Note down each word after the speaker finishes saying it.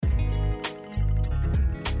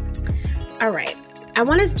All right. I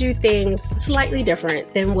want to do things slightly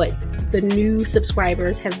different than what the new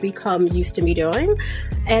subscribers have become used to me doing.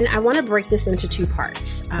 And I want to break this into two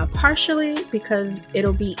parts, partially because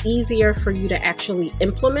it'll be easier for you to actually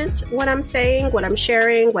implement what I'm saying, what I'm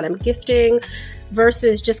sharing, what I'm gifting,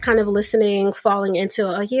 versus just kind of listening, falling into,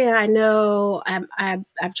 oh, yeah, I know,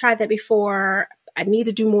 I've tried that before. I need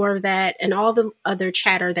to do more of that, and all the other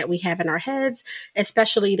chatter that we have in our heads,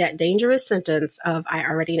 especially that dangerous sentence of, I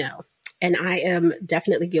already know. And I am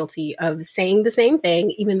definitely guilty of saying the same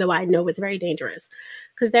thing, even though I know it's very dangerous,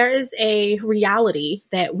 because there is a reality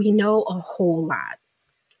that we know a whole lot.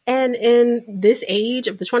 And in this age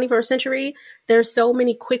of the 21st century, there's so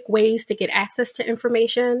many quick ways to get access to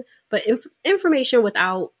information, but information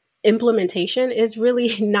without implementation is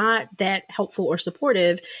really not that helpful or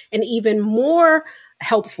supportive. And even more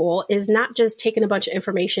helpful is not just taking a bunch of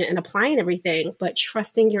information and applying everything, but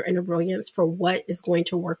trusting your inner brilliance for what is going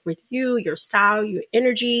to work with you, your style, your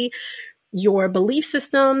energy, your belief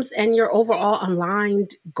systems, and your overall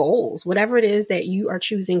aligned goals, whatever it is that you are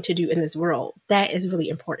choosing to do in this world. That is really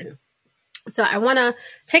important. So I want to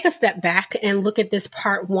take a step back and look at this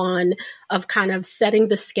part one of kind of setting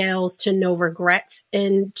the scales to no regrets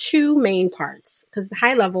in two main parts, because the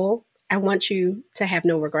high level, I want you to have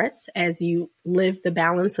no regrets as you live the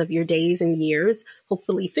balance of your days and years,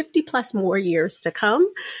 hopefully 50 plus more years to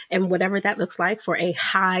come, and whatever that looks like for a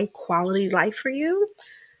high quality life for you.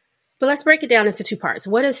 But let's break it down into two parts.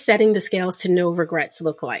 What does setting the scales to no regrets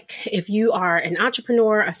look like? If you are an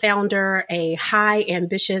entrepreneur, a founder, a high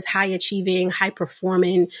ambitious, high achieving, high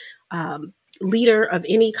performing leader of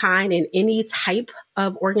any kind in any type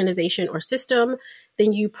of organization or system,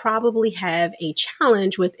 then you probably have a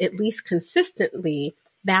challenge with at least consistently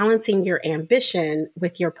balancing your ambition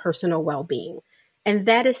with your personal well-being. And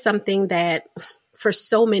that is something that, for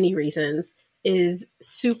so many reasons, is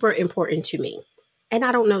super important to me. And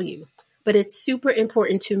I don't know you, but it's super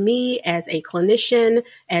important to me as a clinician,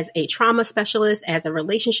 as a trauma specialist, as a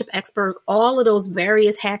relationship expert, all of those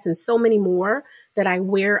various hats and so many more that I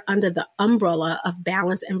wear under the umbrella of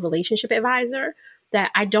balance and relationship advisor,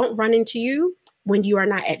 that I don't run into you when you are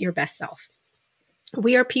not at your best self.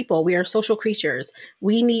 We are people. We are social creatures.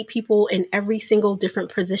 We need people in every single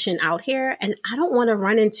different position out here. And I don't want to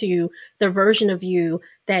run into the version of you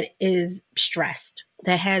that is stressed,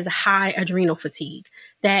 that has high adrenal fatigue,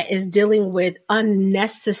 that is dealing with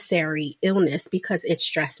unnecessary illness because it's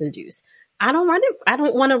stress induced. I don't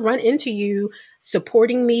want to run into you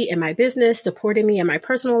supporting me in my business, supporting me in my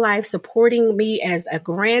personal life, supporting me as a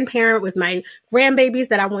grandparent with my grandbabies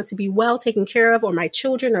that I want to be well taken care of, or my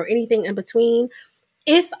children, or anything in between.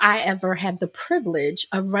 If I ever have the privilege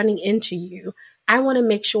of running into you, I want to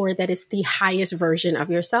make sure that it's the highest version of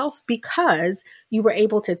yourself, because you were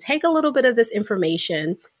able to take a little bit of this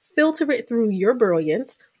information, filter it through your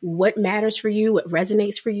brilliance, what matters for you, what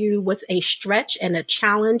resonates for you, what's a stretch and a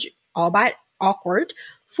challenge, albeit awkward,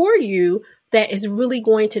 for you, that is really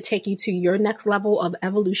going to take you to your next level of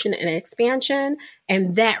evolution and expansion.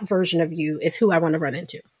 And that version of you is who I want to run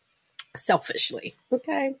into. Selfishly.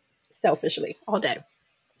 Okay. Selfishly all day.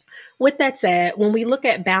 With that said, when we look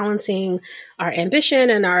at balancing our ambition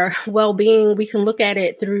and our well-being, we can look at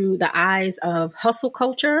it through the eyes of hustle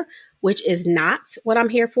culture, which is not what I'm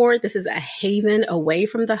here for. This is a haven away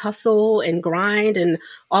from the hustle and grind and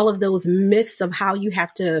all of those myths of how you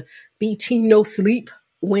have to be team no sleep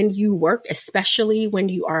when you work, especially when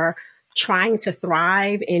you are trying to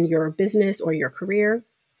thrive in your business or your career.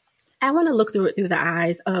 I want to look through it through the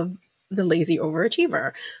eyes of the lazy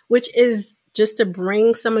overachiever, which is just to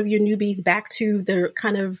bring some of your newbies back to the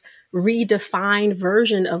kind of redefined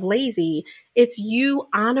version of lazy. It's you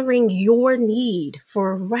honoring your need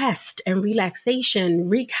for rest and relaxation,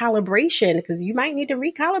 recalibration, because you might need to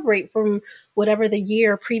recalibrate from whatever the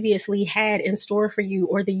year previously had in store for you,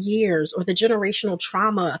 or the years, or the generational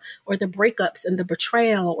trauma, or the breakups and the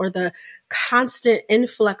betrayal, or the constant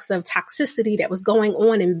influx of toxicity that was going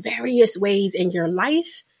on in various ways in your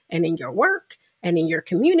life and in your work and in your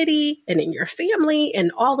community and in your family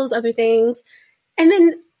and all those other things. And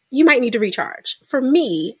then you might need to recharge. For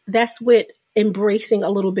me, that's what embracing a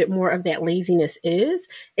little bit more of that laziness is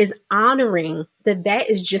honoring that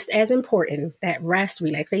is just as important, that rest,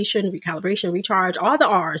 relaxation, recalibration, recharge, all the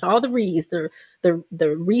R's, all the R's,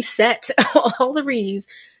 the reset, all the R's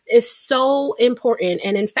is so important.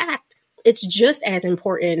 And in fact, it's just as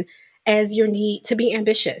important as your need to be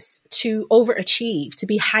ambitious, to overachieve, to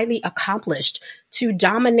be highly accomplished, to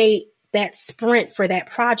dominate that sprint for that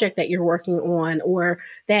project that you're working on, or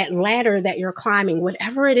that ladder that you're climbing,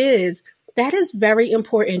 whatever it is. That is very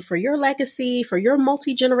important for your legacy, for your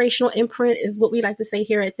multi-generational imprint, is what we like to say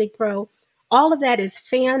here at Think Pro. All of that is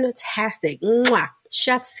fantastic. Mwah,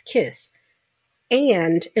 chef's kiss.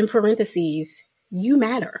 And in parentheses, you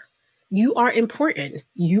matter. You are important.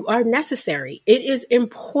 You are necessary. It is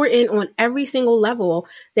important on every single level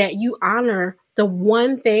that you honor the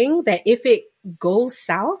one thing that if it goes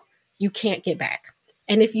south, you can't get back.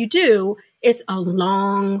 And if you do, it's a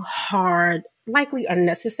long, hard, likely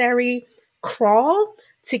unnecessary crawl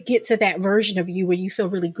to get to that version of you where you feel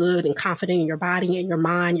really good and confident in your body and your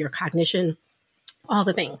mind, your cognition, all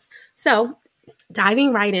the things. So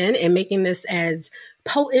diving right in and making this as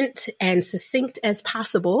potent and succinct as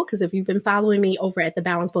possible, because if you've been following me over at the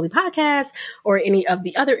Balanced Bully podcast or any of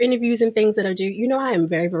the other interviews and things that I do, you know I am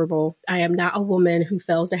very verbal. I am not a woman who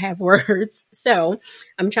fails to have words. So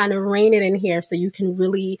I'm trying to rein it in here so you can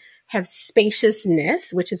really have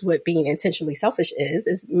spaciousness, which is what being intentionally selfish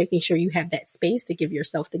is making sure you have that space to give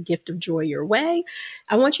yourself the gift of joy your way.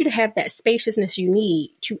 I want you to have that spaciousness you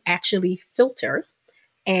need to actually filter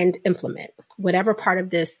and implement whatever part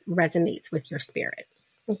of this resonates with your spirit.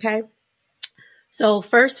 Okay. So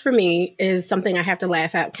first for me is something I have to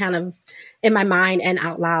laugh at kind of in my mind and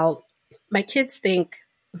out loud. My kids think,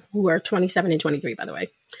 who are 27 and 23, by the way,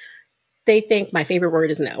 they think my favorite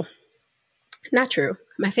word is no. Not true.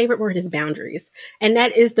 My favorite word is boundaries. And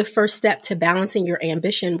that is the first step to balancing your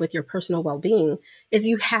ambition with your personal well-being is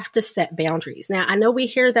you have to set boundaries. Now, I know we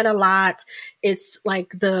hear that a lot. It's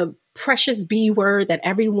like the precious B word that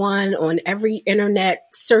everyone on every internet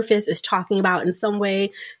surface is talking about in some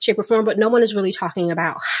way, shape, or form, but no one is really talking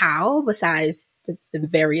about how, besides the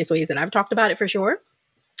various ways that I've talked about it for sure,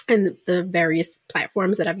 and the various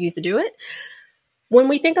platforms that I've used to do it. When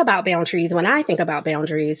we think about boundaries, when I think about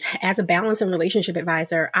boundaries as a balance and relationship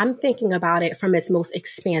advisor, I'm thinking about it from its most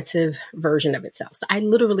expansive version of itself. So I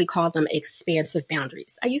literally call them expansive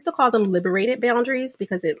boundaries. I used to call them liberated boundaries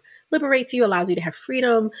because it liberates you, allows you to have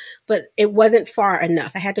freedom, but it wasn't far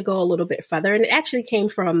enough. I had to go a little bit further. And it actually came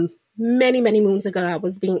from many, many moons ago. I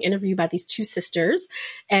was being interviewed by these two sisters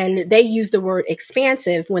and they used the word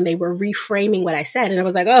expansive when they were reframing what I said. And I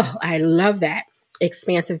was like, oh, I love that.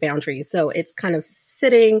 Expansive boundaries. So it's kind of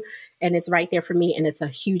sitting and it's right there for me. And it's a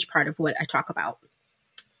huge part of what I talk about.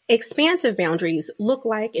 Expansive boundaries look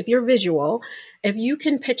like, if you're visual, if you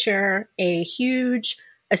can picture a huge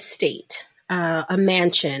estate, a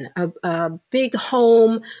mansion, a big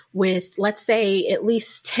home with, let's say, at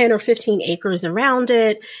least 10 or 15 acres around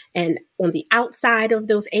it. And on the outside of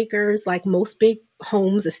those acres, like most big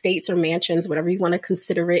homes, estates, or mansions, whatever you want to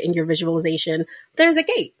consider it in your visualization, there's a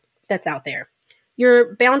gate that's out there.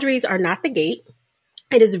 Your boundaries are not the gate.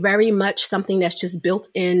 It is very much something that's just built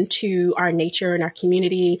into our nature and our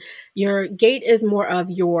community. Your gate is more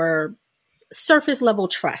of your surface level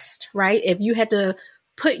trust, right? If you had to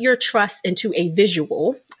put your trust into a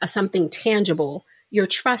visual, something tangible, your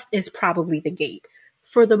trust is probably the gate.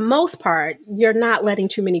 For the most part, you're not letting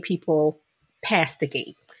too many people pass the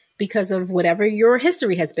gate because of whatever your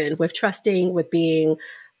history has been with trusting, with being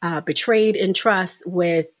betrayed in trust,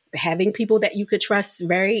 with having people that you could trust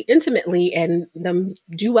very intimately and them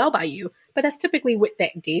do well by you. But that's typically what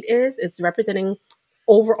that gate is. It's representing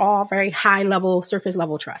overall very high level, surface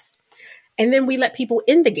level trust. And then we let people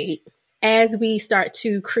in the gate as we start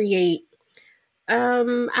to create,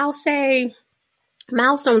 I'll say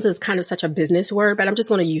milestones is kind of such a business word, but I'm just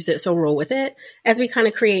going to use it. So roll with it as we kind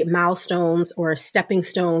of create milestones or stepping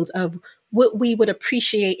stones of what we would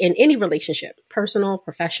appreciate in any relationship, personal,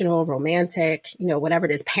 professional, romantic, whatever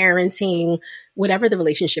it is, parenting, whatever the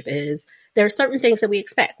relationship is. There are certain things that we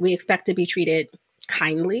expect. We expect to be treated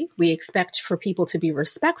kindly. We expect for people to be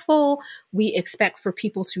respectful. We expect for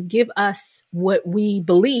people to give us what we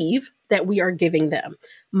believe that we are giving them.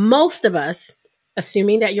 Most of us,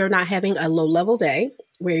 assuming that you're not having a low level day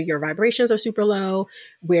where your vibrations are super low,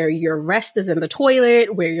 where your rest is in the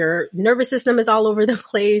toilet, where your nervous system is all over the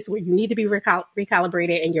place, where you need to be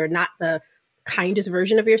recalibrated and you're not the kindest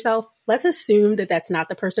version of yourself, let's assume that that's not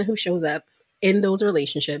the person who shows up in those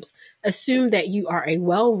relationships. Assume that you are a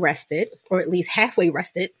well-rested, or at least halfway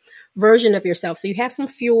rested version of yourself. So you have some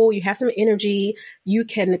fuel, you have some energy, you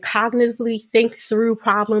can cognitively think through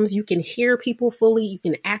problems, you can hear people fully, you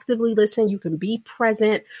can actively listen, you can be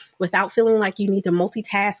present without feeling like you need to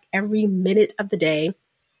multitask every minute of the day.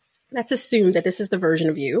 Let's assume that this is the version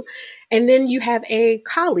of you. And then you have a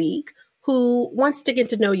colleague who wants to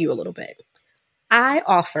get to know you a little bit. I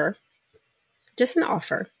offer, just an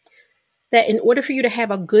offer, that in order for you to have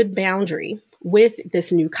a good boundary with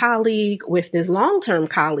this new colleague, with this long-term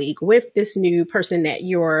colleague, with this new person that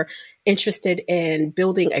you're interested in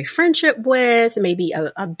building a friendship with, maybe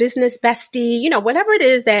a business bestie, whatever it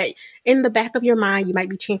is that in the back of your mind you might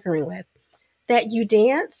be tinkering with, that you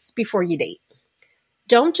dance before you date.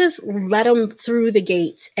 Don't just let them through the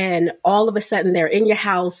gate and all of a sudden they're in your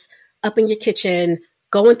house, up in your kitchen,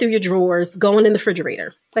 going through your drawers, going in the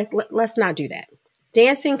refrigerator. Like, let's not do that.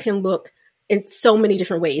 Dancing can look in so many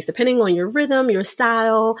different ways, depending on your rhythm, your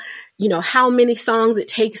style, how many songs it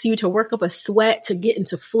takes you to work up a sweat to get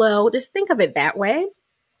into flow. Just think of it that way.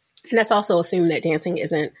 And let's also assume that dancing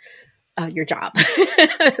isn't your job,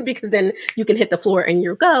 because then you can hit the floor and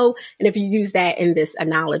you go. And if you use that in this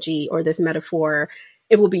analogy or this metaphor,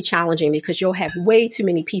 it will be challenging because you'll have way too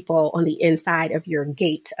many people on the inside of your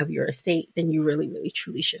gate of your estate than you really, really,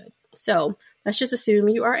 truly should. So let's just assume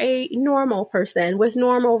you are a normal person with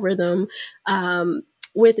normal rhythm,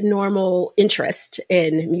 with normal interest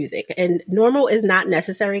in music. And normal is not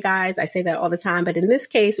necessary, guys. I say that all the time, but in this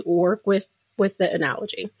case, work with the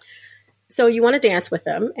analogy. So you want to dance with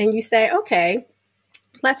them and you say, okay,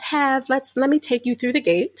 let me take you through the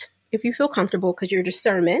gate. If you feel comfortable, because your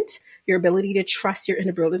discernment, your ability to trust your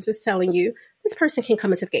inner brilliance is telling you this person can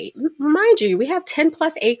come into the gate. Mind you, we have 10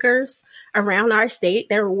 plus acres around our estate.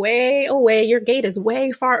 They're way away. Your gate is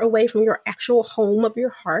way far away from your actual home of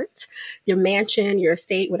your heart, your mansion, your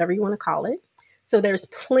estate, whatever you want to call it. So there's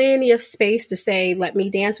plenty of space to say, let me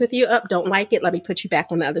dance with you up. Don't like it. Let me put you back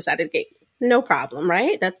on the other side of the gate. No problem,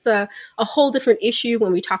 right? That's a whole different issue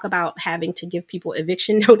when we talk about having to give people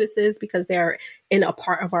eviction notices because they're in a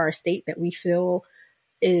part of our estate that we feel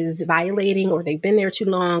is violating, or they've been there too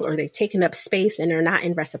long, or they've taken up space and they're not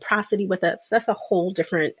in reciprocity with us. That's a whole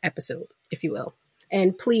different episode, if you will.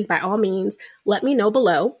 And please, by all means, let me know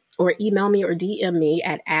below or email me or DM me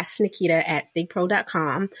at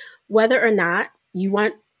asknikita@thigpro.com whether or not you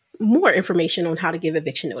want more information on how to give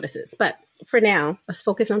eviction notices. But for now, let's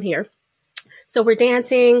focus on here. So we're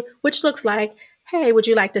dancing, which looks like, hey, would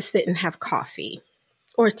you like to sit and have coffee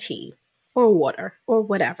or tea or water or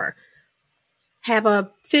whatever? Have a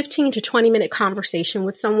 15 to 20 minute conversation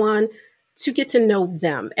with someone to get to know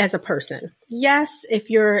them as a person. Yes, if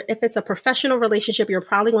it's a professional relationship, you're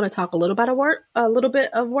probably going to talk a little bit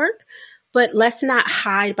of work, but let's not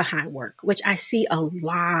hide behind work, which I see a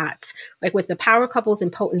lot. Like with the Power Couples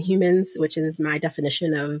and Potent Humans, which is my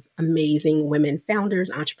definition of amazing women founders,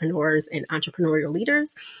 entrepreneurs, and entrepreneurial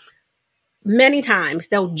leaders. Many times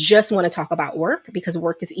they'll just want to talk about work because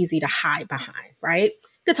work is easy to hide behind, right?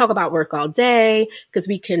 We could talk about work all day because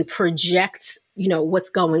we can project, what's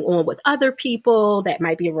going on with other people. That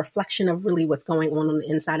might be a reflection of really what's going on the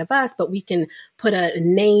inside of us, but we can put a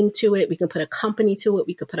name to it. We can put a company to it.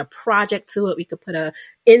 We could put a project to it. We could put a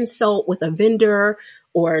insult with a vendor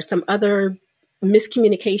or some other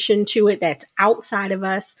miscommunication to it that's outside of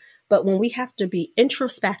us. But when we have to be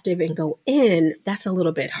introspective and go in, that's a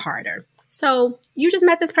little bit harder. So you just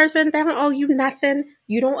met this person. They don't owe you nothing.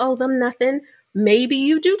 You don't owe them nothing. Maybe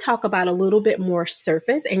you do talk about a little bit more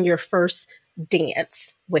surface in your first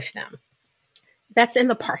dance with them. That's in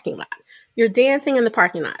the parking lot. You're dancing in the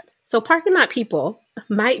parking lot. So parking lot people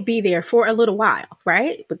might be there for a little while,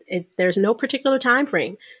 right? But there's no particular time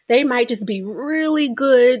frame. They might just be really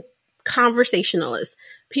good conversationalists,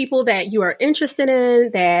 people that you are interested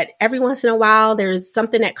in, that every once in a while there's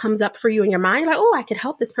something that comes up for you in your mind. Like, oh, I could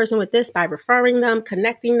help this person with this by referring them,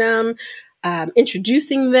 connecting them,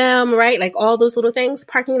 introducing them, right? Like all those little things.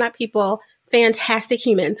 Parking lot people, fantastic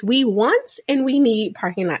humans. We want and we need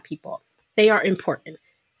parking lot people. They are important.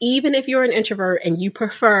 Even if you're an introvert and you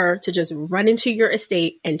prefer to just run into your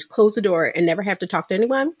estate and close the door and never have to talk to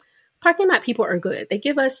anyone, parking lot people are good. They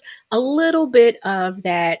give us a little bit of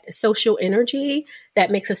that social energy that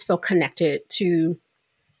makes us feel connected to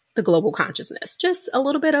the global consciousness. Just a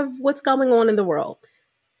little bit of what's going on in the world.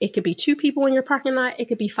 It could be 2 people in your parking lot. It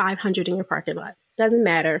could be 500 in your parking lot. Doesn't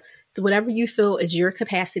matter. So whatever you feel is your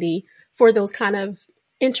capacity for those kind of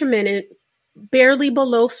intermittent, barely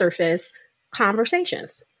below surface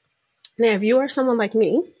conversations. Now, if you are someone like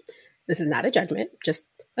me, this is not a judgment, just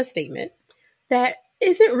a statement, that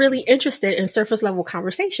isn't really interested in surface level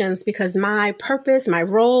conversations because my purpose, my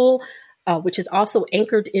role, which is also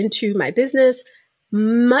anchored into my business,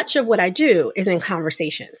 much of what I do is in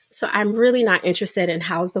conversations. So I'm really not interested in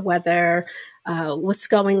how's the weather, what's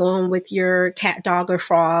going on with your cat, dog, or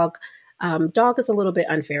frog. Dog is a little bit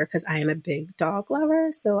unfair because I am a big dog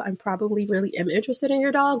lover. So I'm probably really am interested in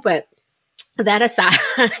your dog. But that aside,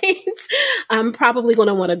 I'm probably going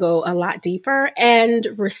to want to go a lot deeper and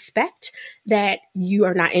respect that you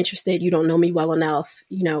are not interested. You don't know me well enough.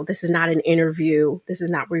 This is not an interview. This is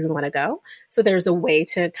not where you want to go. So there's a way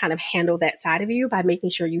to kind of handle that side of you by making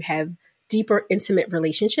sure you have deeper, intimate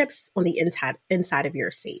relationships on the inside of your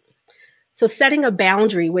estate. So setting a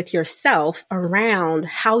boundary with yourself around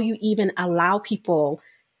how you even allow people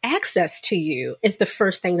access to you is the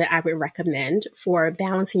first thing that I would recommend for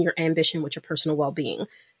balancing your ambition with your personal well-being,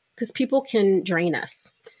 because people can drain us.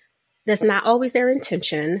 That's not always their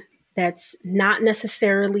intention. That's not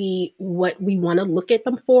necessarily what we want to look at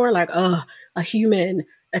them for, like, oh, a human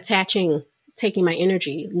attaching, taking my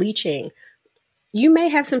energy, leeching. You may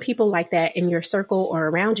have some people like that in your circle or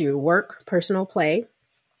around you, work, personal, play.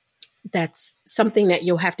 That's something that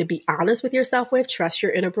you'll have to be honest with yourself with. Trust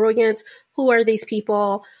your inner brilliance. Who are these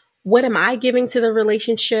people? What am I giving to the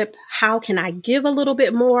relationship? How can I give a little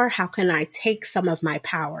bit more? How can I take some of my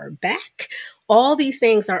power back? All these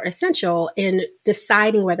things are essential in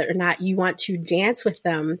deciding whether or not you want to dance with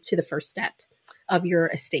them to the first step of your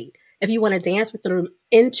estate. If you want to dance with them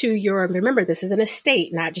into your, remember, this is an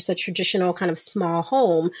estate, not just a traditional kind of small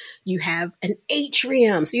home. You have an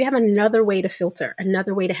atrium. So you have another way to filter,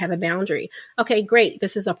 another way to have a boundary. Okay, great.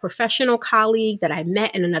 This is a professional colleague that I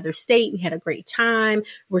met in another state. We had a great time.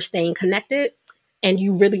 We're staying connected, and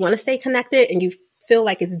you really want to stay connected and you feel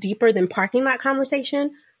like it's deeper than parking lot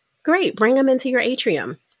conversation. Great. Bring them into your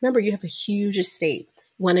atrium. Remember, you have a huge estate.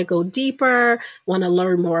 Want to go deeper, want to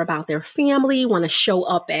learn more about their family, want to show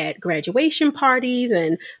up at graduation parties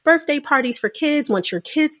and birthday parties for kids, want your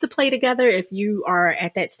kids to play together if you are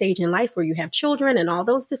at that stage in life where you have children and all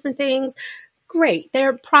those different things. Great.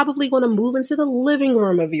 They're probably going to move into the living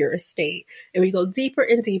room of your estate. And we go deeper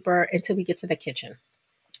and deeper until we get to the kitchen.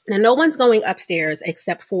 Now, no one's going upstairs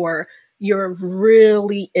except for your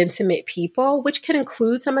really intimate people, which can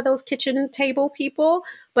include some of those kitchen table people,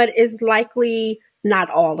 but is likely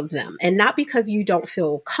not all of them. And not because you don't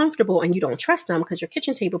feel comfortable and you don't trust them, because your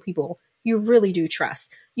kitchen table people, you really do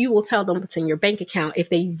trust. You will tell them what's in your bank account if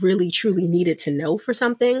they really truly needed to know for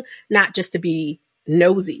something, not just to be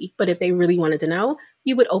nosy, but if they really wanted to know,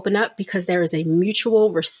 you would open up because there is a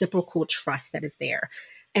mutual reciprocal trust that is there.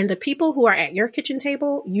 And the people who are at your kitchen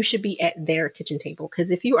table, you should be at their kitchen table.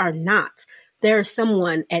 Because if you are not, there is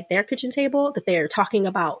someone at their kitchen table that they're talking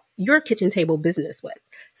about your kitchen table business with.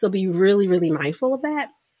 So be really, really mindful of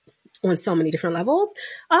that on so many different levels.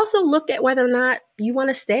 Also look at whether or not you want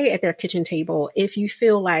to stay at their kitchen table. If you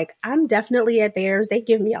feel like, I'm definitely at theirs, they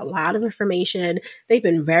give me a lot of information. They've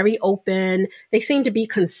been very open. They seem to be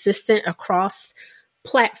consistent across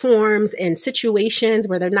platforms and situations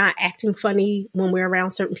where they're not acting funny when we're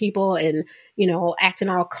around certain people and, you know, acting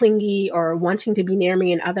all clingy or wanting to be near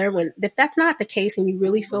me and other. If that's not the case and you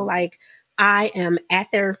really feel like I am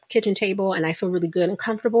at their kitchen table and I feel really good and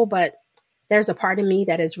comfortable, but there's a part of me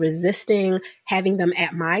that is resisting having them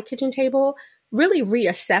at my kitchen table, really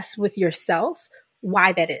reassess with yourself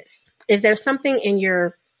why that is. Is there something in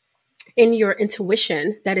your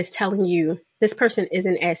intuition that is telling you this person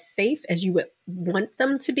isn't as safe as you would want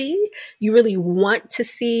them to be? You really want to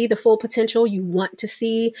see the full potential. You want to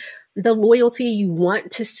see the loyalty. You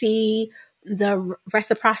want to see the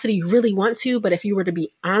reciprocity. You really want to, but if you were to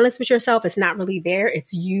be honest with yourself, it's not really there.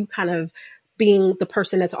 It's you kind of being the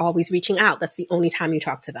person that's always reaching out. That's the only time you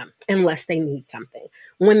talk to them, unless they need something.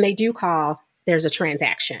 When they do call, there's a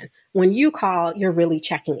transaction. When you call, you're really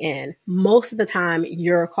checking in. Most of the time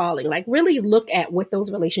you're calling. Like, really look at what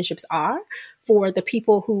those relationships are for the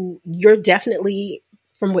people who you're definitely,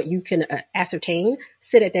 from what you can ascertain,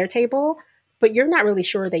 sit at their table, but you're not really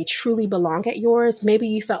sure they truly belong at yours. Maybe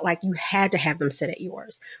you felt like you had to have them sit at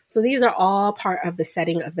yours. So these are all part of the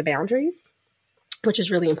setting of the boundaries, which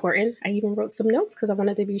is really important. I even wrote some notes because I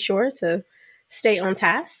wanted to be sure to stay on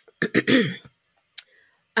task.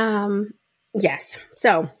 Yes.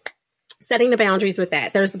 So setting the boundaries with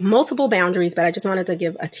that. There's multiple boundaries, but I just wanted to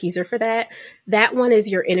give a teaser for that. That one is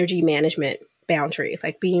your energy management boundary,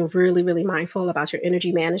 like being really, really mindful about your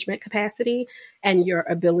energy management capacity and your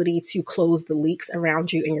ability to close the leaks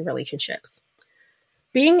around you in your relationships.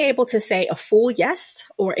 Being able to say a full yes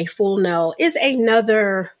or a full no is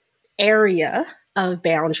another area of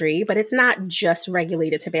boundary, but it's not just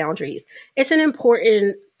regulated to boundaries. It's an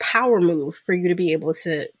important power move for you to be able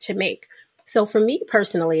to make. So for me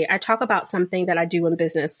personally, I talk about something that I do in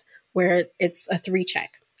business where it's a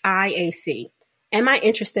 3-check, IAC. Am I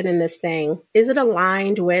interested in this thing? Is it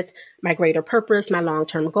aligned with my greater purpose, my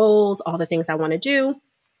long-term goals, all the things I want to do?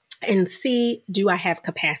 And C, do I have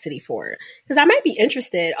capacity for it? Because I might be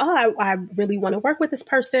interested. Oh, I really want to work with this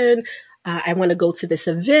person. I want to go to this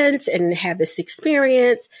event and have this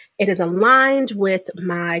experience. It is aligned with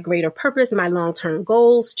my greater purpose and my long-term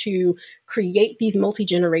goals to create these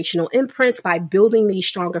multi-generational imprints by building these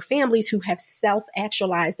stronger families who have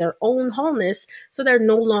self-actualized their own wholeness, so they're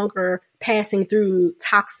no longer passing through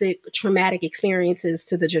toxic, traumatic experiences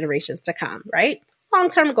to the generations to come, right?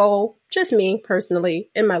 Long-term goal, just me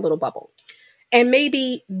personally in my little bubble. And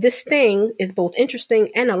maybe this thing is both interesting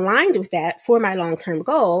and aligned with that for my long-term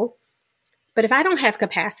goal. But if I don't have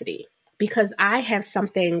capacity, because I have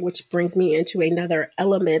something, which brings me into another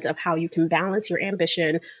element of how you can balance your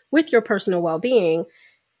ambition with your personal well-being.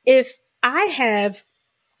 If I have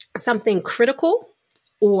something critical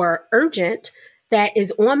or urgent that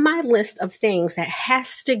is on my list of things that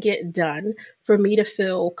has to get done for me to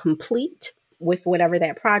feel complete with whatever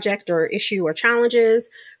that project or issue or challenge is,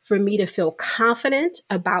 for me to feel confident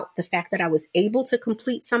about the fact that I was able to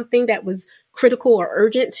complete something that was critical or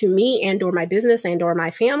urgent to me and or my business and or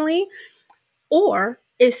my family, or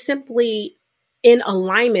is simply in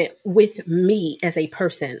alignment with me as a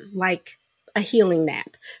person, like a healing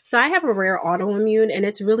nap. So I have a rare autoimmune, and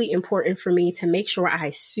it's really important for me to make sure I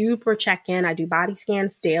super check in. I do body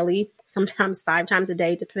scans daily, sometimes 5 times a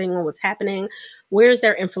day, depending on what's happening. Where is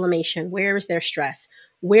there inflammation? Where is there stress?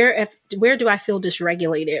 Where do I feel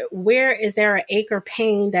dysregulated? Where is there an ache or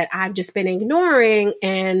pain that I've just been ignoring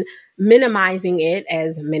and minimizing it,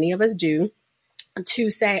 as many of us do,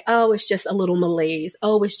 to say, oh, it's just a little malaise.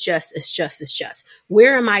 Oh, it's just.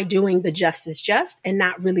 Where am I doing the just is just and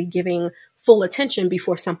not really giving full attention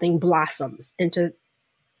before something blossoms into,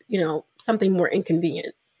 something more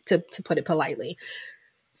inconvenient, to put it politely.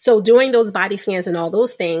 So doing those body scans and all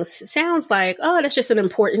those things sounds like, oh, that's just an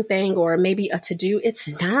important thing or maybe a to-do. It's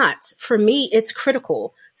not. For me, it's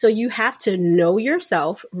critical. So you have to know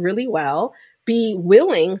yourself really well, be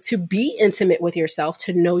willing to be intimate with yourself,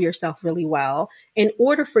 to know yourself really well, in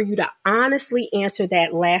order for you to honestly answer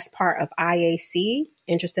that last part of IAC,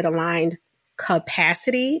 interested, aligned,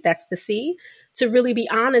 capacity, that's the C, to really be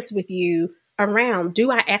honest with you around, do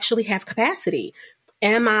I actually have capacity?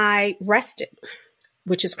 Am I rested?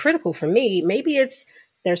 Which is critical for me. Maybe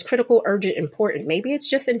there's critical, urgent, important. Maybe it's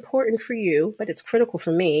just important for you, but it's critical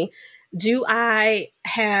for me. Do I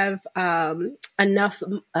have enough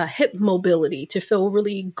hip mobility to feel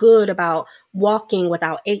really good about walking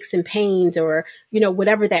without aches and pains, or,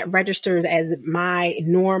 whatever that registers as my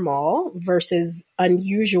normal versus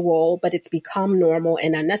unusual, but it's become normal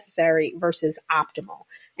and unnecessary versus optimal.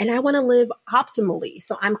 And I want to live optimally.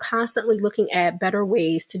 So I'm constantly looking at better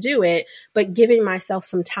ways to do it, but giving myself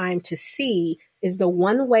some time to see, is the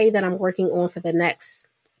one way that I'm working on for the next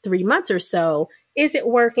 3 months or so. Is it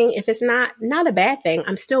working? If it's not a bad thing.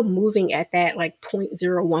 I'm still moving at that like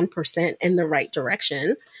 0.01% in the right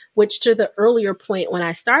direction, which, to the earlier point when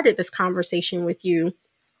I started this conversation with you,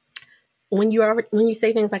 when you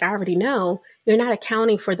say things like, I already know, you're not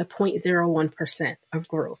accounting for the 0.01% of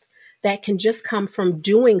growth that can just come from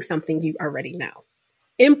doing something you already know,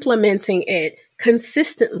 implementing it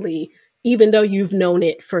consistently, even though you've known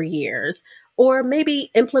it for years, or maybe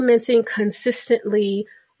implementing consistently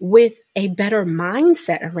with a better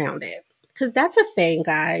mindset around it. Because that's a thing,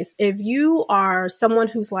 guys. If you are someone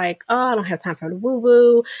who's like, oh, I don't have time for the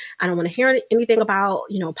woo-woo, I don't want to hear anything about,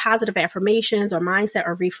 positive affirmations or mindset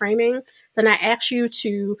or reframing, then I ask you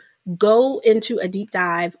to go into a deep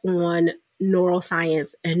dive on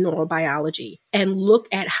neuroscience and neurobiology and look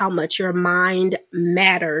at how much your mind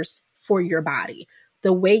matters for your body.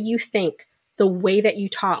 The way you think, the way that you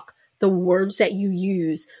talk, the words that you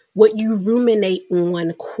use, what you ruminate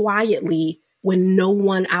on quietly when no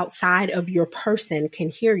one outside of your person can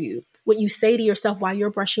hear you, what you say to yourself while you're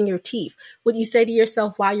brushing your teeth, what you say to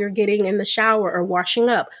yourself while you're getting in the shower or washing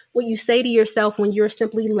up, what you say to yourself when you're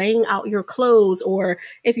simply laying out your clothes, or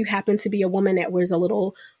if you happen to be a woman that wears a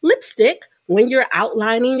little lipstick, when you're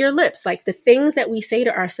outlining your lips. Like, the things that we say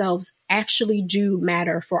to ourselves actually do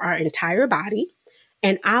matter for our entire body.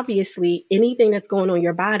 And obviously, anything that's going on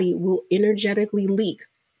your body will energetically leak,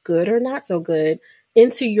 good or not so good,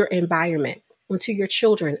 into your environment, onto your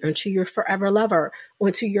children, onto your forever lover,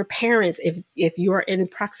 onto your parents, if you're in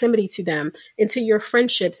proximity to them, into your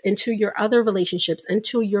friendships, into your other relationships,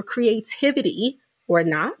 into your creativity or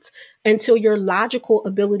not, into your logical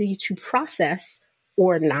ability to process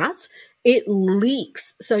or not. It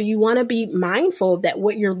leaks. So you want to be mindful that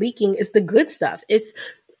what you're leaking is the good stuff.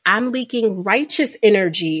 I'm leaking righteous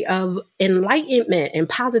energy of enlightenment and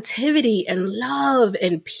positivity and love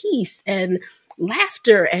and peace and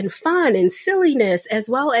laughter and fun and silliness, as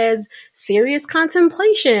well as serious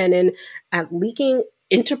contemplation, and leaking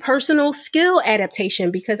interpersonal skill adaptation,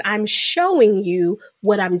 because I'm showing you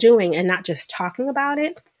what I'm doing and not just talking about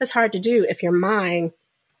it. That's hard to do if your mind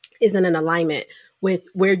isn't in alignment with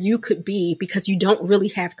where you could be, because you don't really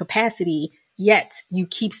have capacity, yet you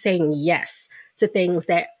keep saying yes to things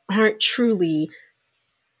that aren't truly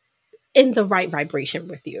in the right vibration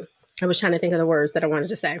with you. I was trying to think of the words that I wanted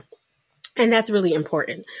to say. And that's really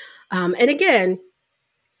important. And again,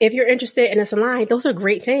 If you're interested and it's aligned, those are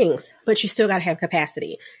great things, but you still got to have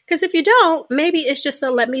capacity. Because if you don't, maybe it's just a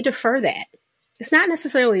let me defer that. It's not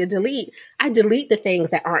necessarily a delete. I delete the things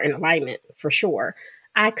that aren't in alignment for sure.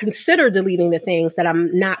 I consider deleting the things that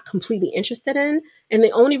I'm not completely interested in. And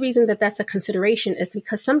the only reason that that's a consideration is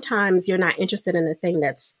because sometimes you're not interested in the thing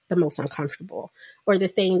that's the most uncomfortable or the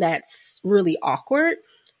thing that's really awkward.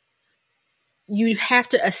 You have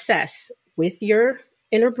to assess with your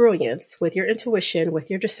inner brilliance, with your intuition, with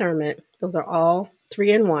your discernment. Those are all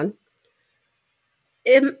 3 in 1.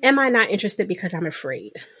 Am I not interested because I'm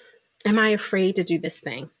afraid? Am I afraid to do this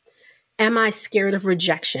thing? Am I scared of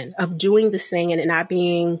rejection, of doing this thing and it not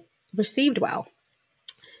being received well?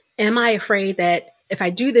 Am I afraid that if I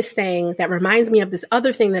do this thing that reminds me of this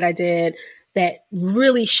other thing that I did that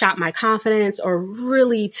really shot my confidence or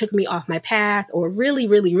really took me off my path or really,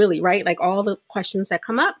 really, really, right? Like all the questions that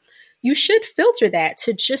come up, you should filter that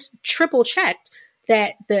to just triple check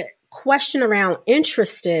that the question around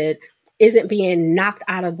interested isn't being knocked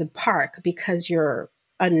out of the park because you're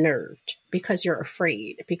unnerved, because you're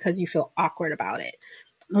afraid, because you feel awkward about it.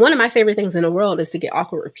 One of my favorite things in the world is to get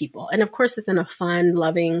awkward with people. And of course, it's in a fun,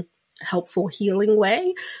 loving, helpful, healing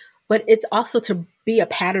way. But it's also to be a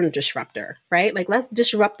pattern disruptor, right? Like, let's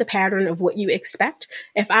disrupt the pattern of what you expect.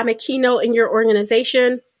 If I'm a keynote in your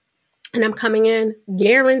organization and I'm coming in,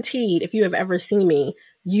 guaranteed, if you have ever seen me,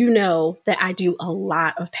 you know that I do a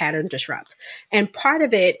lot of pattern disrupt. And part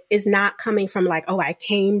of it is not coming from like, oh, I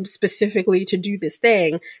came specifically to do this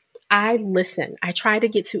thing. I listen. I try to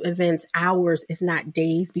get to events hours, if not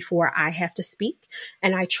days, before I have to speak.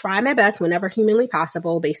 And I try my best whenever humanly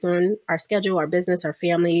possible, based on our schedule, our business, our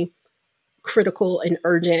family, critical and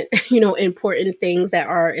urgent, important things that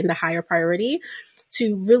are in the higher priority,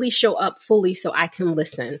 to really show up fully so I can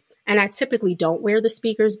listen. And I typically don't wear the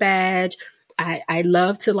speaker's badge. I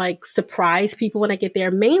love to like surprise people when I get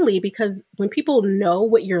there, mainly because when people know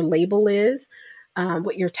what your label is,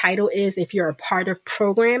 what your title is, if you're a part of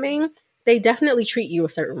programming, they definitely treat you a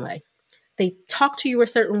certain way. They talk to you a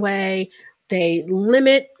certain way. They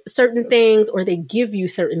limit certain things, or they give you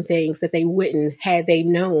certain things that they wouldn't had they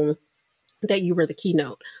known that you were the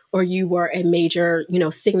keynote or you were a major,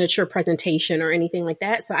 signature presentation or anything like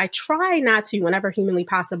that. So I try not to, whenever humanly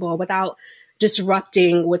possible, without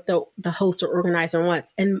disrupting what the host or organizer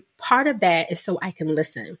wants. And part of that is so I can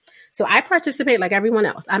listen. So I participate like everyone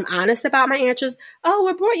else. I'm honest about my answers. Oh,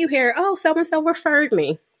 what brought you here? Oh, so-and-so referred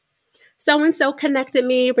me. So-and-so connected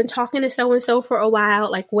me. I've been talking to so-and-so for a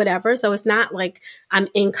while, like whatever. So it's not like I'm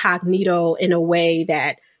incognito in a way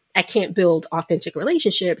that I can't build authentic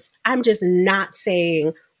relationships. I'm just not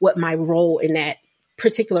saying what my role in that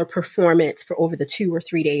particular performance for over the 2 or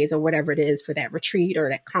 3 days or whatever it is for that retreat or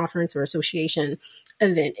that conference or association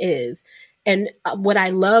event is. And what I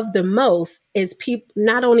love the most is people,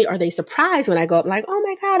 not only are they surprised when I go up, like, oh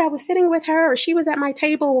my God, I was sitting with her, or she was at my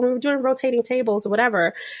table when we were doing rotating tables or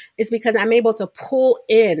whatever, it's because I'm able to pull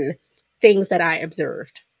in things that I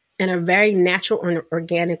observed in a very natural and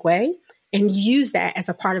organic way and use that as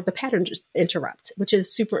a part of the pattern interrupt, which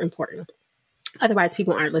is super important. Otherwise,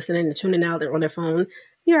 people aren't listening and tuning out. They're on their phone.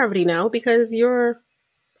 You already know because you're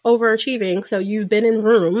overachieving. So you've been in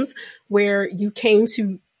rooms where you came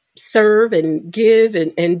to serve and give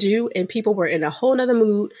and do, and people were in a whole nother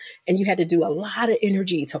mood, and you had to do a lot of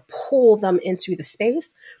energy to pull them into the space.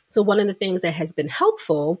 So one of the things that has been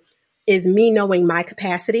helpful is me knowing my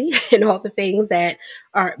capacity and all the things that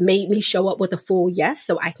are made me show up with a full yes,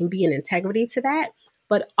 so I can be in integrity to that,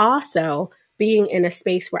 but also being in a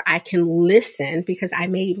space where I can listen because I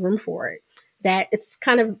made room for it. That it's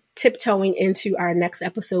kind of tiptoeing into our next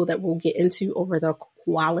episode that we'll get into over the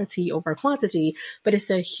quality over quantity, but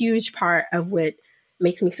it's a huge part of what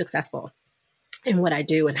makes me successful in what I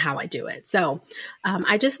do and how I do it. So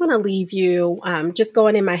I just want to leave you just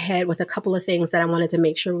going in my head with a couple of things that I wanted to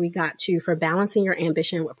make sure we got to for balancing your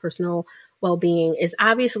ambition with personal well-being is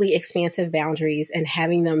obviously expansive boundaries and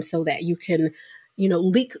having them so that you can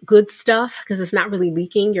leak good stuff, because it's not really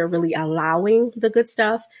leaking. You're really allowing the good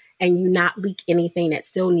stuff, and you not leak anything that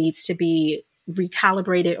still needs to be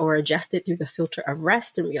recalibrated or adjusted through the filter of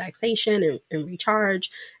rest and relaxation and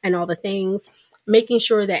recharge and all the things. Making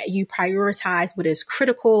sure that you prioritize what is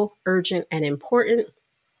critical, urgent, and important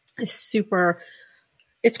is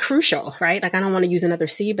it's crucial, right? Like, I don't want to use another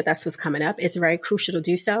C, but that's what's coming up. It's very crucial to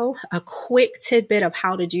do so. A quick tidbit of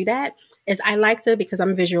how to do that is because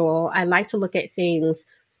I'm visual, I like to look at things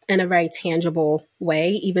in a very tangible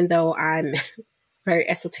way, even though I'm very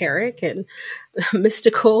esoteric and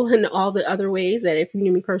mystical and all the other ways that if you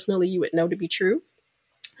knew me personally, you would know to be true.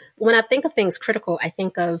 When I think of things critical, I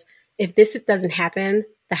think of if this doesn't happen,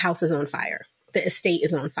 the house is on fire. the estate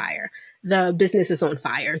is on fire. The business is on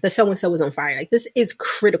fire. The so-and-so is on fire. Like, this is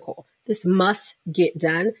critical. This must get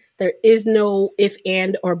done. There is no if,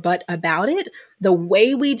 and, or but about it. The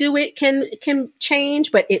way we do it can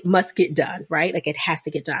change, but it must get done, right? Like, it has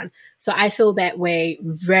to get done. So I feel that way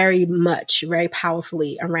very much, very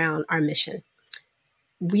powerfully around our mission.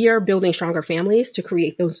 We are building stronger families to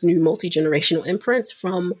create those new multi-generational imprints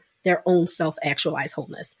from their own self-actualized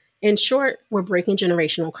wholeness. In short, we're breaking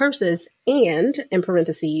generational curses and, in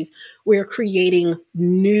parentheses, we're creating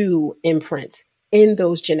new imprints in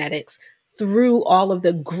those genetics through all of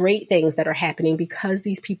the great things that are happening because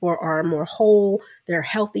these people are more whole, they're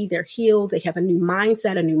healthy, they're healed, they have a new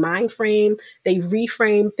mindset, a new mind frame. They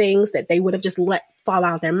reframe things that they would have just let fall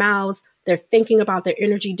out of their mouths. They're thinking about their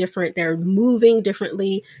energy different. They're moving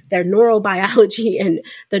differently. Their neurobiology and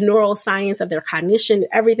the neuroscience of their cognition,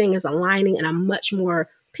 everything is aligning in a much more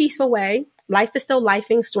peaceful way. Life is still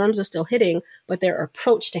lifing, storms are still hitting, but their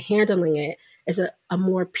approach to handling it is a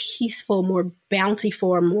more peaceful, more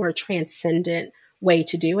bountiful, more transcendent way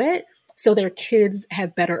to do it. So their kids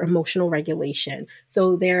have better emotional regulation.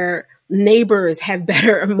 So their neighbors have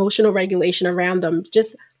better emotional regulation around them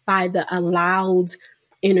just by the allowed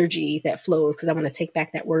energy that flows. Because I want to take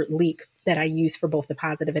back that word leak that I use for both the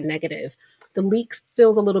positive and negative. The leak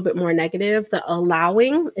feels a little bit more negative. The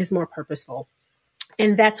allowing is more purposeful.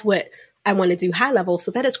 And that's what I want to do high level.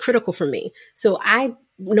 So that is critical for me. So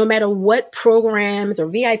no matter what programs or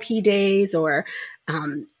VIP days or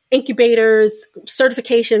incubators,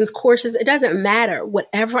 certifications, courses, it doesn't matter.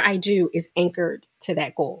 Whatever I do is anchored to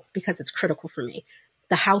that goal because it's critical for me.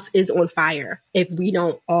 The house is on fire if we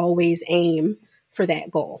don't always aim for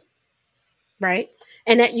that goal, right?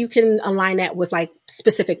 And that you can align that with like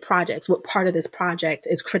specific projects. What part of this project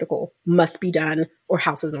is critical, must be done, or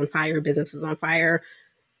house is on fire, business is on fire,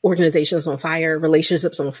 organizations on fire,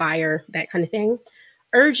 relationships on fire, that kind of thing.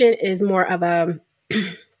 Urgent is more of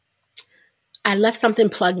I left something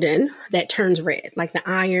plugged in that turns red, like the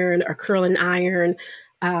iron or curling iron,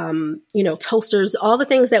 toasters, all the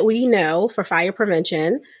things that we know for fire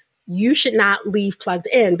prevention. You should not leave plugged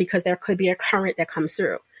in because there could be a current that comes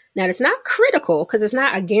through. Now, it's not critical because it's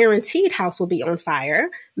not a guaranteed house will be on fire.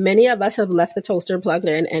 Many of us have left the toaster plugged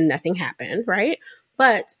in and nothing happened, right?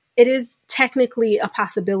 But it is technically a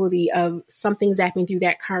possibility of something zapping through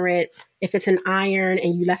that current. If it's an iron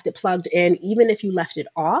and you left it plugged in, even if you left it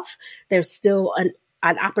off, there's still an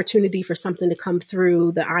opportunity for something to come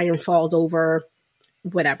through. The iron falls over,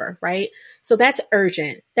 whatever, right? So that's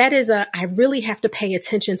urgent. That is I really have to pay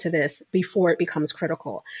attention to this before it becomes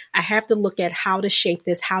critical. I have to look at how to shape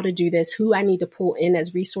this, how to do this, who I need to pull in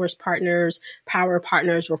as resource partners, power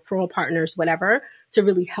partners, referral partners, whatever, to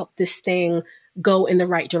really help this thing go in the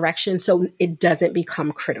right direction so it doesn't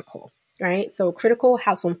become critical, right? So critical,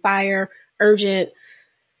 house on fire, urgent,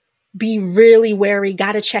 be really wary,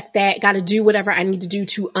 got to check that, got to do whatever I need to do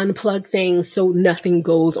to unplug things so nothing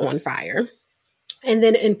goes on fire. And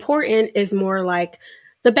then important is more like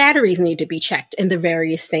the batteries need to be checked and the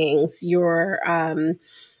various things. Your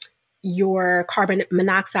carbon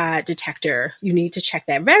monoxide detector, you need to check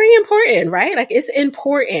that. Very important, right? Like, it's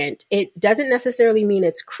important. It doesn't necessarily mean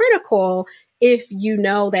it's critical if you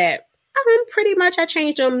know that pretty much I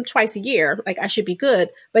change them twice a year. Like, I should be good,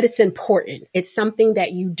 but it's important. It's something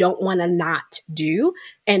that you don't want to not do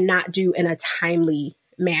and not do in a timely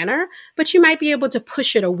manner, but you might be able to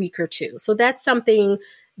push it a week or two. So that's something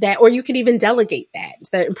that, or you can even delegate that.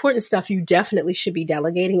 The important stuff you definitely should be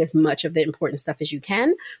delegating as much of the important stuff as you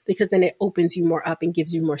can, because then it opens you more up and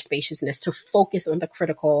gives you more spaciousness to focus on the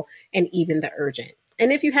critical and even the urgent.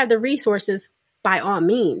 And if you have the resources, by all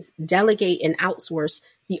means, delegate and outsource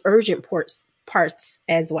the urgent parts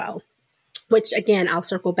as well, which again, I'll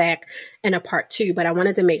circle back in a part 2, but I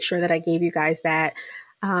wanted to make sure that I gave you guys that.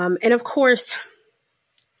 And of course,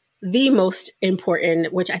 the most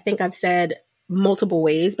important, which I think I've said multiple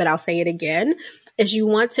ways, but I'll say it again, is you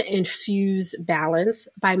want to infuse balance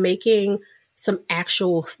by making some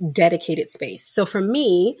actual dedicated space. So for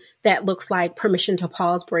me, that looks like permission to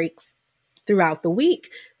pause breaks throughout the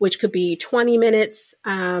week, which could be 20 minutes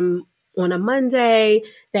on a Monday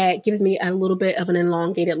that gives me a little bit of an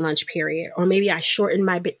elongated lunch period. Or maybe I shorten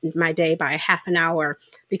my day by a half an hour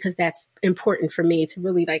because that's important for me to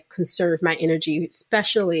really like conserve my energy,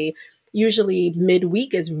 especially usually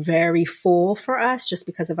midweek is very full for us just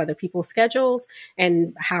because of other people's schedules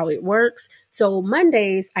and how it works. So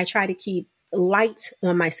Mondays, I try to keep light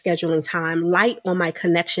on my scheduling time, light on my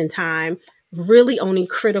connection time, really only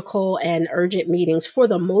critical and urgent meetings for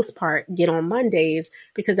the most part get on Mondays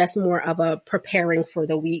because that's more of a preparing for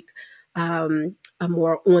the week a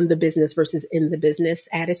more on the business versus in the business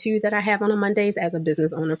attitude that I have on a Mondays as a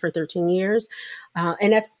business owner for 13 years.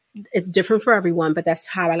 And it's different for everyone, but that's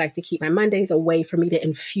how I like to keep my Mondays, a way for me to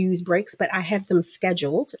infuse breaks. But I have them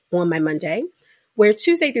scheduled on my Monday, where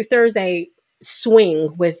Tuesday through Thursday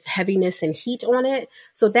swing with heaviness and heat on it.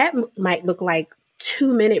 So that might look like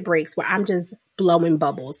 2-minute breaks where I'm just blowing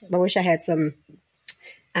bubbles. I wish I had some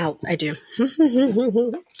out. I do.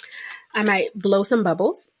 I might blow some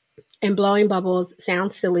bubbles, and blowing bubbles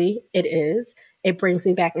sounds silly. It is. It brings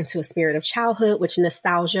me back into a spirit of childhood, which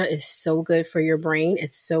nostalgia is so good for your brain.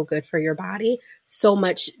 It's so good for your body. So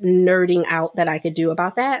much nerding out that I could do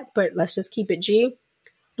about that, but let's just keep it G.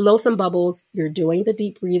 Blow some bubbles. You're doing the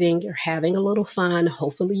deep breathing. You're having a little fun.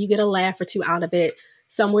 Hopefully you get a laugh or two out of it.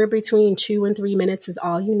 Somewhere between 2 and 3 minutes is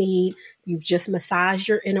all you need. You've just massaged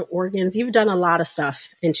your inner organs. You've done a lot of stuff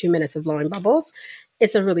in 2 minutes of blowing bubbles.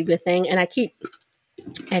 It's a really good thing. And I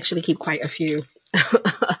actually keep quite a few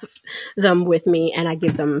of them with me, and I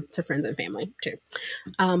give them to friends and family too.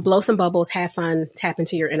 Blow some bubbles, have fun, tap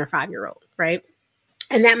into your inner 5-year-old, right?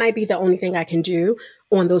 And that might be the only thing I can do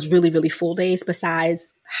on those really, really full days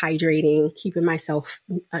besides hydrating, keeping myself,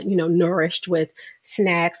 nourished with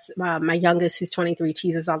snacks. My youngest, who's 23,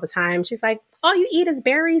 teases all the time. She's like, all you eat is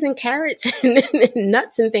berries and carrots and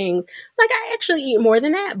nuts and things. Like, I actually eat more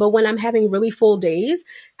than that. But when I'm having really full days,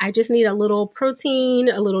 I just need a little protein,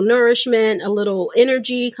 a little nourishment, a little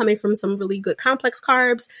energy coming from some really good complex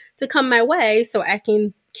carbs to come my way so I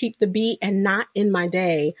can keep the beat and not in my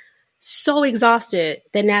day so exhausted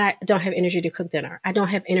that now I don't have energy to cook dinner. I don't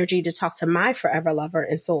have energy to talk to my forever lover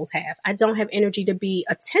and souls have. I don't have energy to be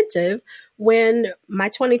attentive when my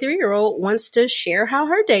 23-year-old wants to share how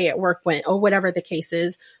her day at work went or whatever the case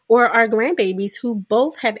is, or our grandbabies who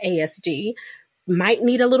both have ASD might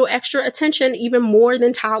need a little extra attention, even more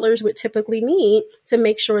than toddlers would typically need, to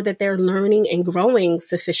make sure that they're learning and growing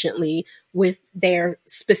sufficiently with their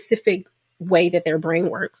specific way that their brain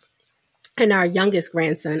works. And our youngest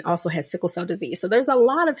grandson also has sickle cell disease. So there's a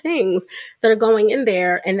lot of things that are going in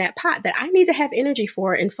there in that pot that I need to have energy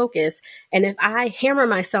for and focus. And if I hammer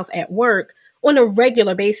myself at work on a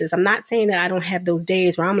regular basis, I'm not saying that I don't have those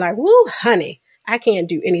days where I'm like, woo, honey, I can't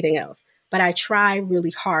do anything else. But I try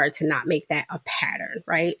really hard to not make that a pattern,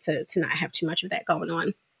 right? To not have too much of that going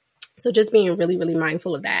on. So just being really, really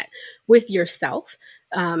mindful of that with yourself.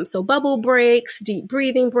 So bubble breaks, deep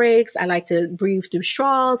breathing breaks. I like to breathe through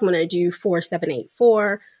straws when I do 4, 7, 8,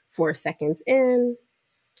 4, 4 seconds in,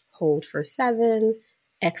 hold for 7,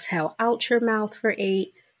 exhale out your mouth for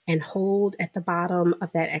 8, and hold at the bottom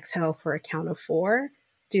of that exhale for a count of 4.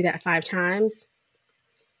 Do that 5 times.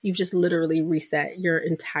 You've just literally reset your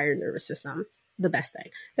entire nervous system. The best thing.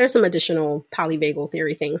 There's some additional polyvagal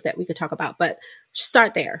theory things that we could talk about, but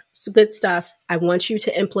start there. It's good stuff. I want you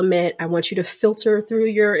to implement. I want you to filter through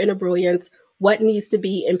your inner brilliance what needs to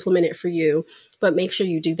be implemented for you, but make sure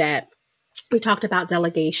you do that. We talked about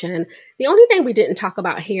delegation. The only thing we didn't talk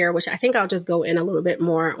about here, which I think I'll just go in a little bit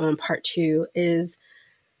more on part 2, is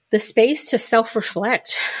the space to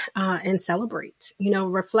self-reflect and celebrate.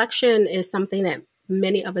 Reflection is something that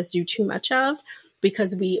many of us do too much of,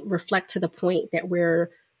 because we reflect to the point that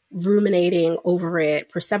we're ruminating over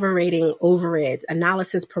it, perseverating over it,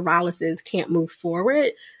 analysis paralysis, can't move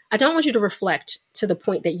forward. I don't want you to reflect to the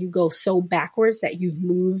point that you go so backwards that you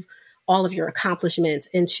move all of your accomplishments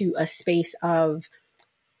into a space of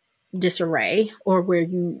disarray, or where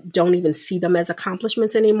you don't even see them as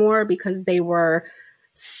accomplishments anymore because they were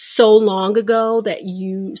so long ago that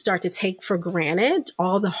you start to take for granted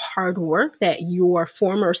all the hard work that your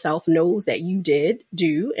former self knows that you did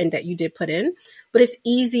do and that you did put in. But it's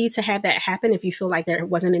easy to have that happen if you feel like there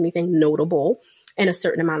wasn't anything notable in a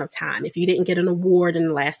certain amount of time. If you didn't get an award in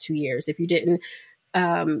the last 2 years, if you didn't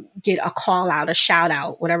get a call out, a shout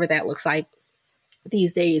out, whatever that looks like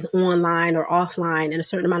these days, online or offline, in a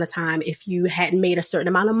certain amount of time, if you hadn't made a certain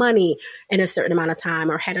amount of money in a certain amount of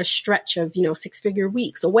time, or had a stretch of, 6-figure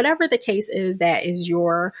weeks, or whatever the case is, that is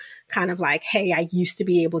your kind of like, hey, I used to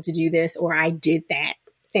be able to do this, or I did that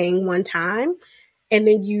thing one time. And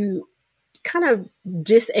then you kind of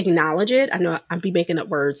disacknowledge it. I know I'd be making up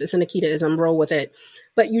words. It's an Akita-ism, roll with it.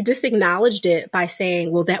 But you disacknowledged it by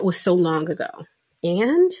saying, well, that was so long ago.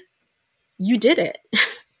 And you did it.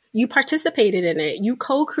 You participated in it. You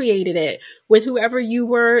co-created it with whoever you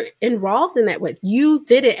were involved in that with. You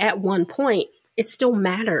did it at one point. It still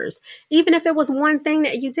matters. Even if it was one thing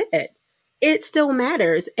that you did, it still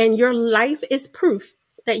matters. And your life is proof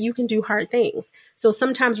that you can do hard things. So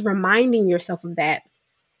sometimes reminding yourself of that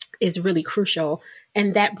is really crucial.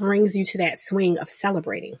 And that brings you to that swing of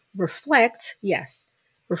celebrating. Reflect, yes.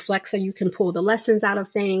 Reflect so you can pull the lessons out of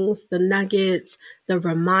things, the nuggets, the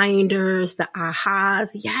reminders, the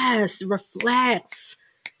ahas. Yes, reflects.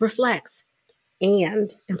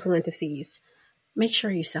 And in parentheses, make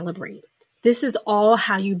sure you celebrate. This is all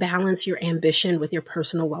how you balance your ambition with your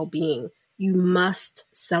personal well-being. You must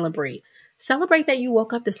celebrate. Celebrate that you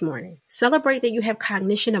woke up this morning. Celebrate that you have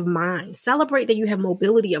cognition of mind. Celebrate that you have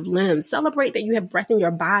mobility of limbs. Celebrate that you have breath in your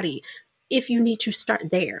body if you need to start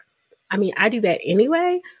there. I mean, I do that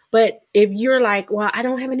anyway, but if you're like, well, I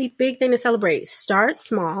don't have any big thing to celebrate, start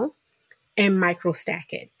small and micro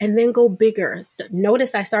stack it and then go bigger. So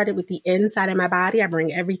notice I started with the inside of my body. I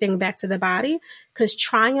bring everything back to the body because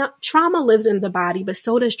trauma lives in the body, but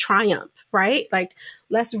so does triumph, right? Like,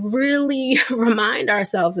 let's really remind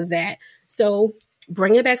ourselves of that. So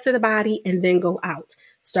bring it back to the body and then go out,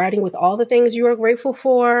 starting with all the things you are grateful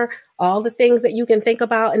for, all the things that you can think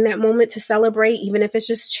about in that moment to celebrate, even if it's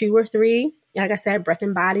just 2 or 3. Like I said, breath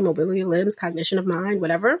and body, mobility of limbs, cognition of mind,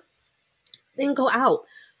 whatever. Then go out.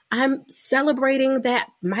 I'm celebrating that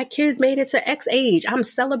my kids made it to X age. I'm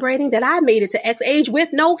celebrating that I made it to X age with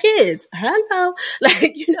no kids. Hello.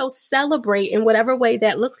 Celebrate in whatever way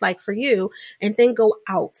that looks like for you, and then go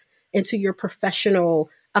out into your professional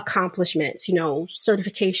accomplishments,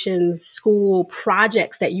 certifications, school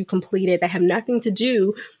projects that you completed that have nothing to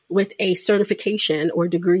do with a certification or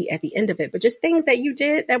degree at the end of it, but just things that you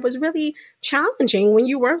did that was really challenging when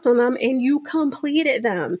you worked on them and you completed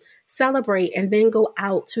them. Celebrate and then go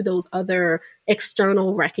out to those other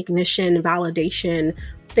external recognition, validation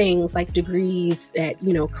things like degrees that,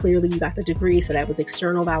 clearly you got the degree. So that was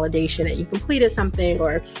external validation that you completed something,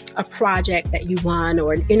 or a project that you won,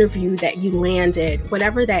 or an interview that you landed,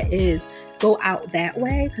 whatever that is, go out that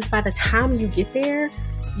way. Because by the time you get there,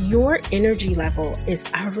 your energy level is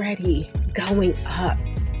already going up.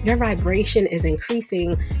 Your vibration is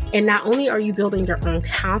increasing. And not only are you building your own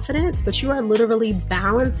confidence, but you are literally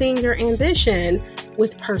balancing your ambition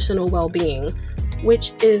with personal well-being,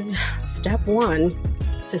 which is step 1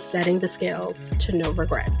 to setting the scales to no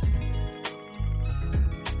regrets.